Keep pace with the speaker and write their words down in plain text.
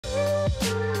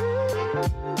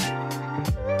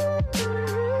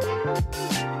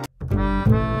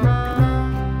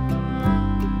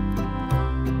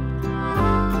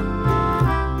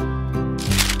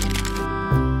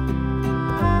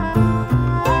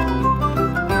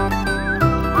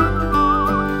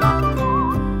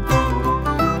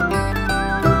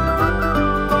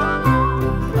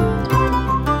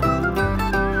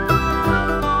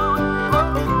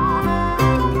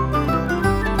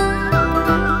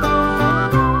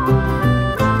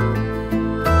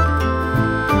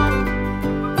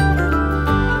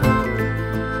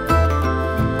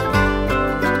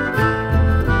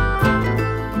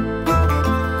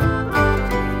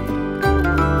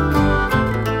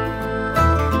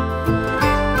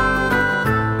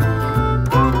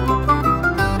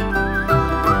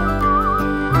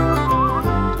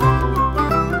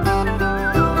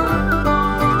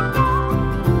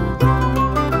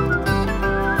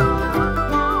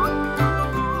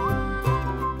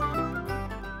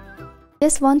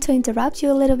Just want to interrupt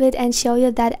you a little bit and show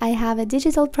you that I have a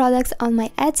digital products on my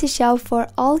Etsy shop for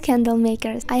all candle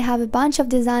makers. I have a bunch of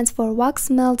designs for wax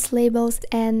melts, labels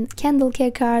and candle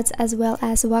care cards, as well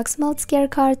as wax melts care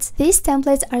cards. These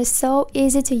templates are so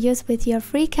easy to use with your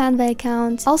free Canva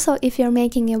account. Also, if you're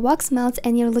making a wax melt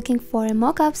and you're looking for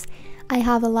mock-ups, I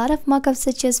have a lot of mock-ups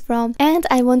to choose from, and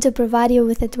I want to provide you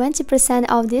with a 20%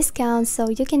 off discount, so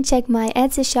you can check my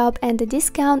Etsy shop and the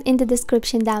discount in the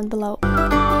description down below.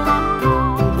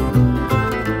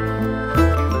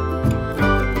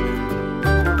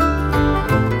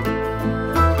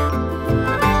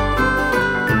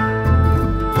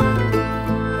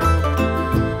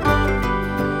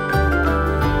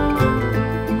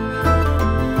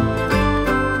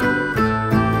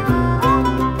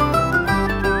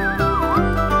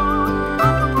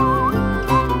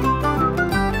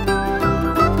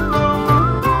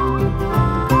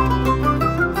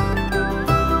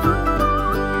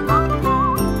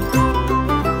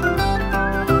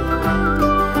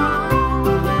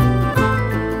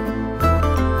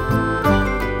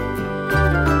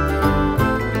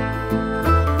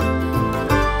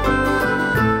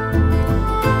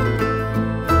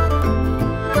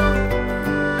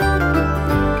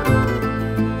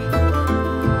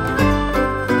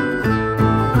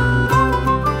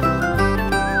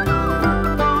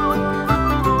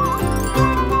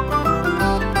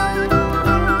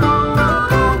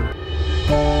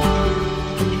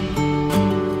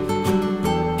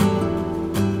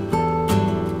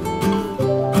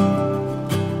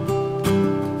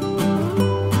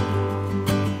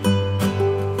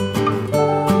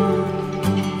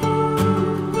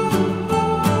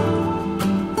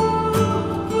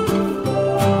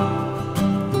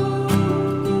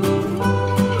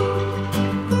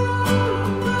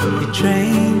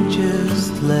 Train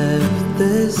just left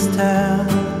this town,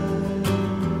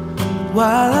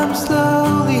 while I'm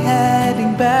slowly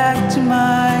heading back to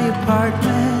my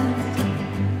apartment.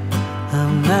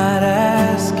 I'm not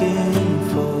asking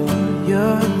for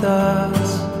your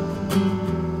thoughts,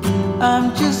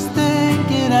 I'm just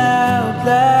thinking out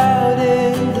loud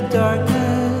in the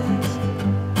darkness.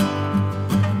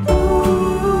 Ooh,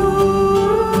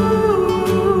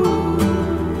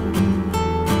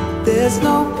 there's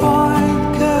no point,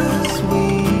 'cause we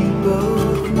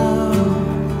both know.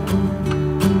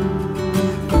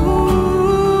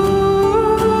 Ooh,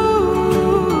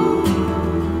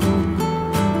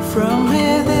 from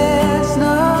here there's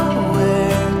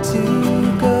nowhere to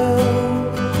go.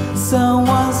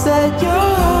 Someone said your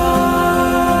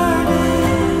heart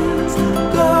is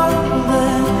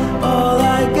golden. All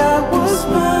I got was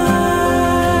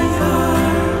my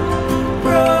heart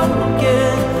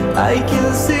broken. I can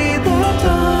see the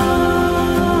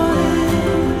dawn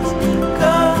is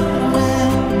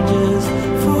coming just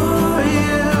for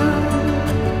you,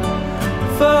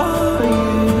 for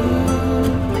you,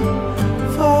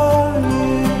 for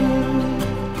you.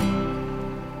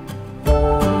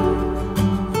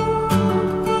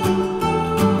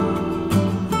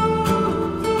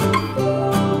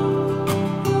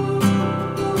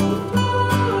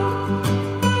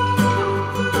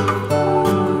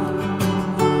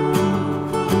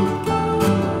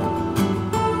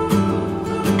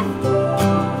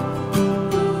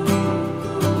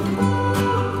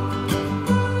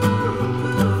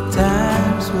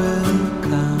 Times will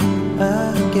come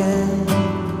again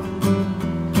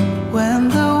when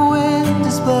the wind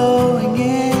is blowing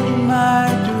in my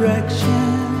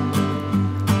direction.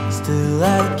 Still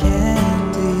I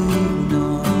can't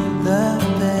ignore the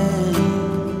pain.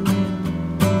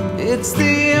 It's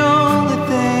the only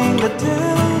thing that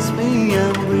tells me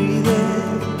I'm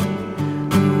breathing.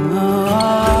 Oh,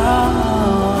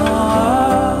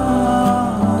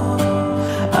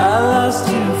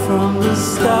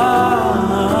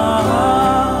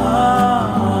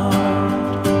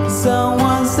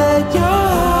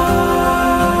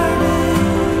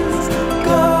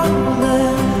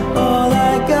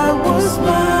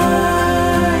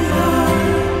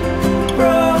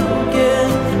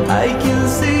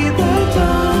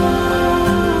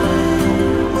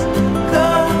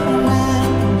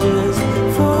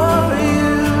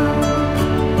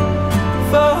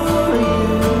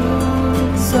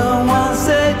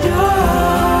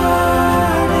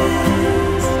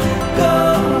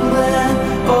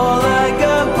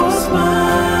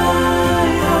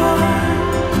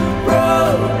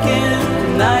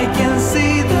 can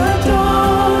see the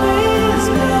dawn is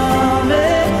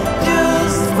coming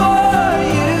just for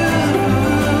you.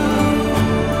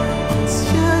 It's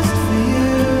just for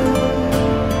you.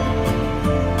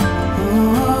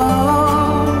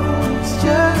 Oh, it's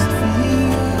just for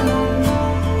you.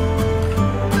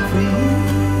 For you.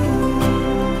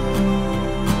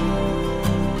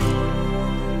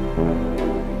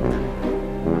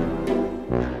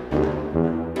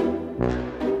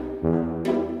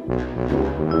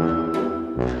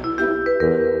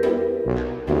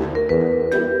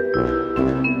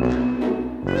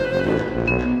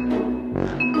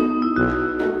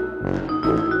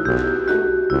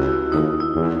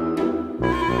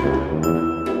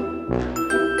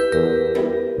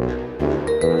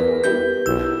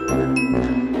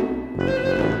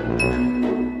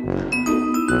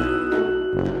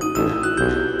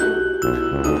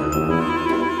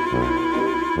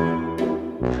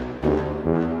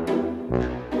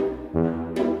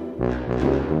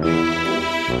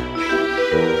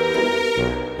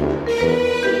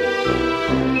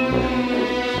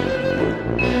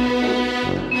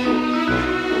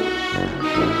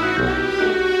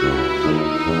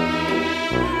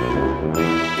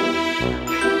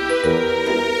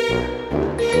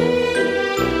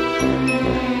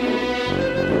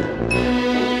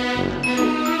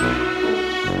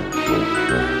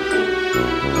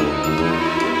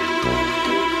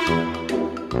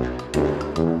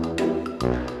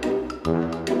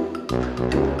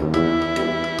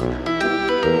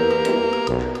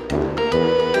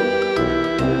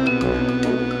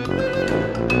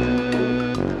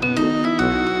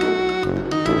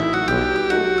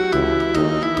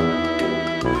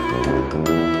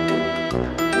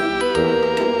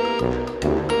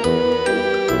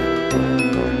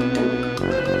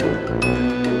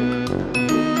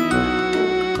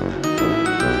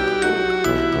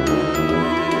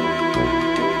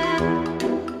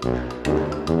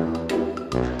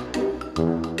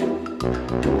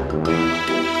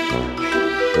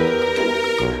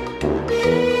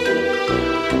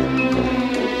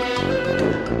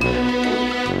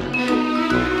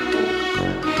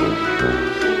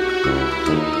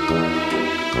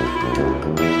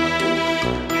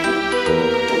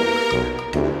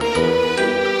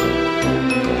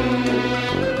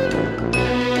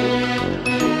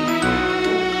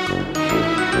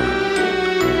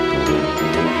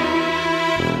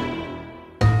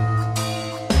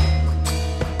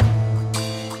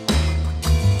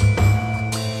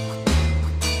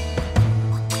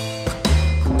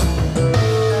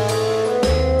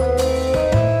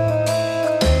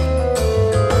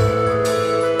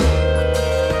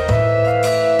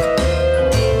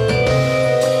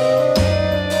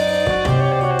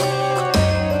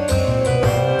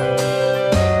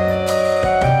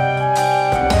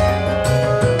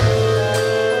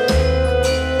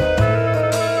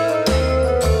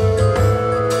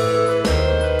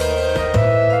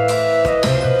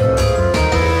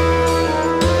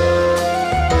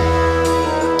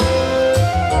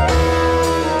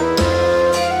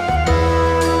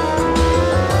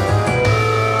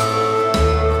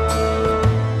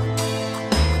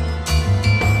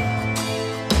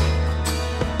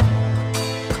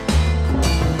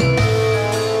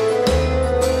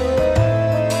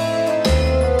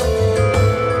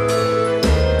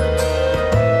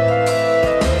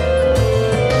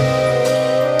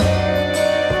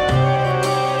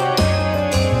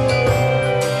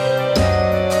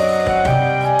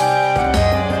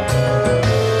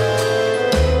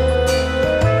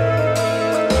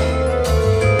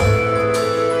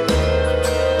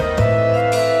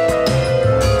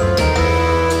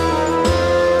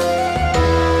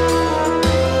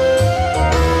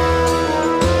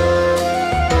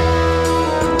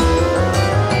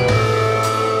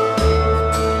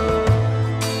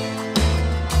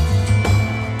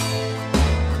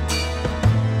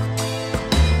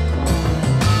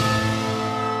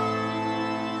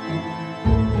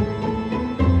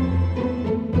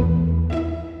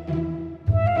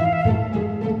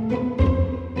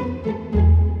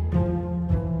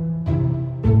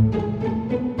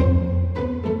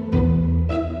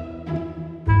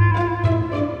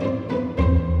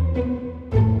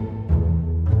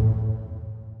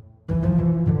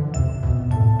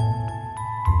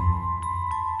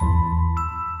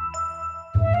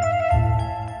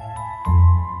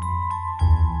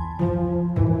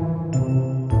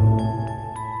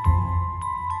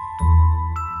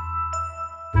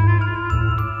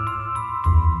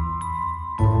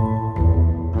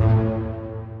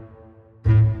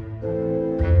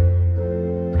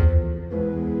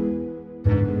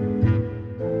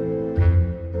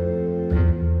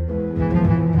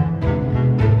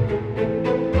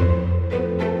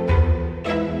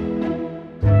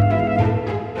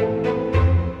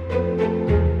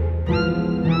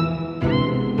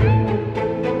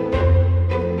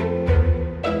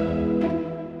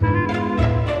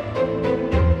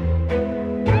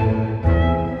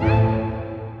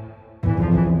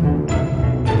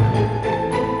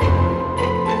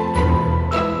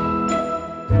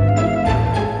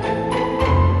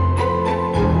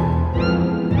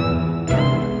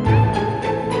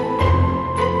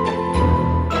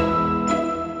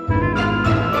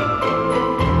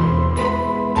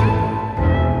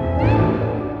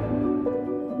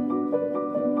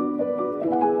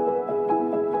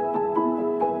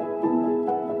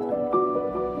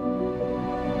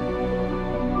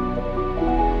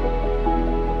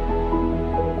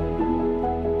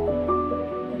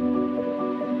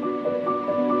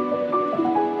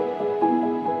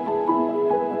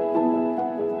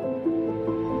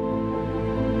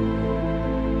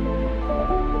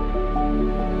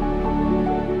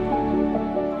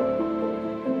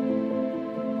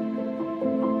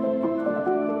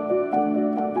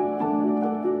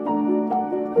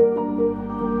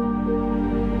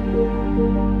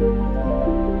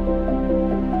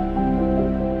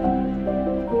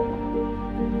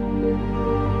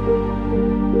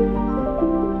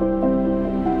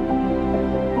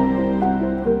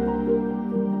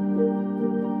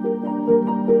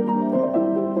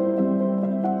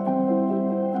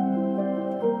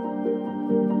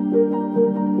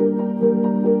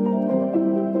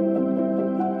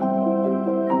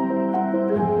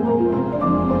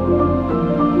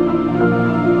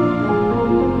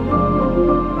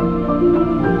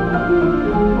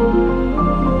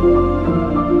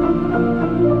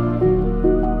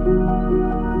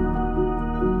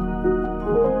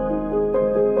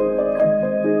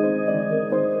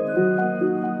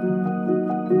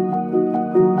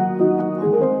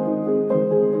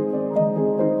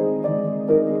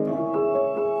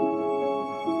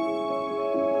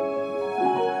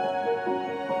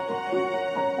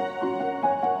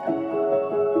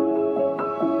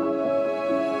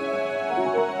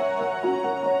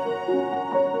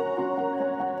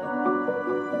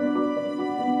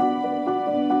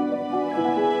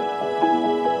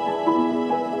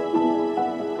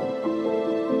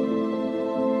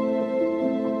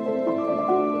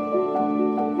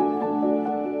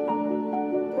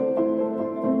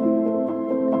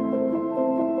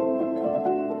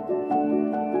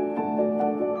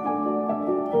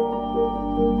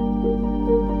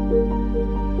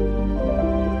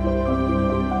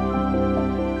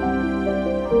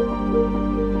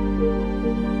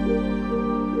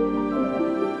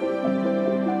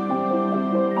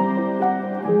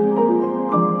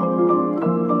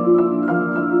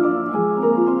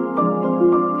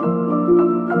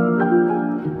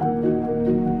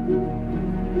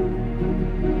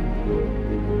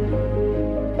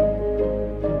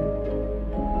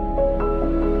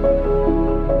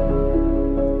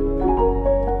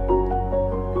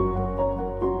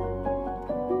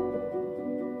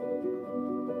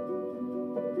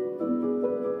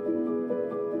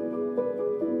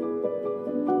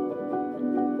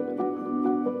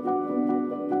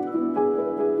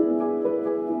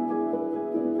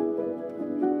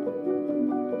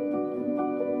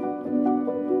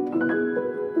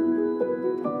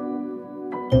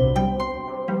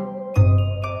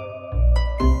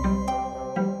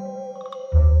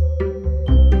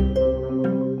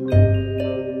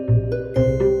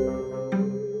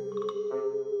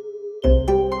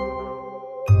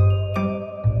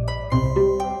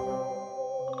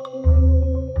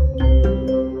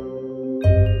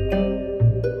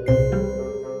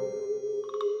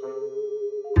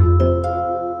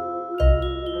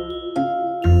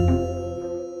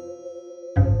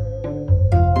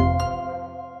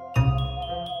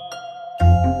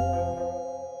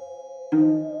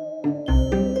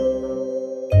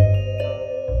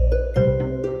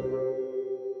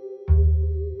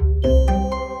 you.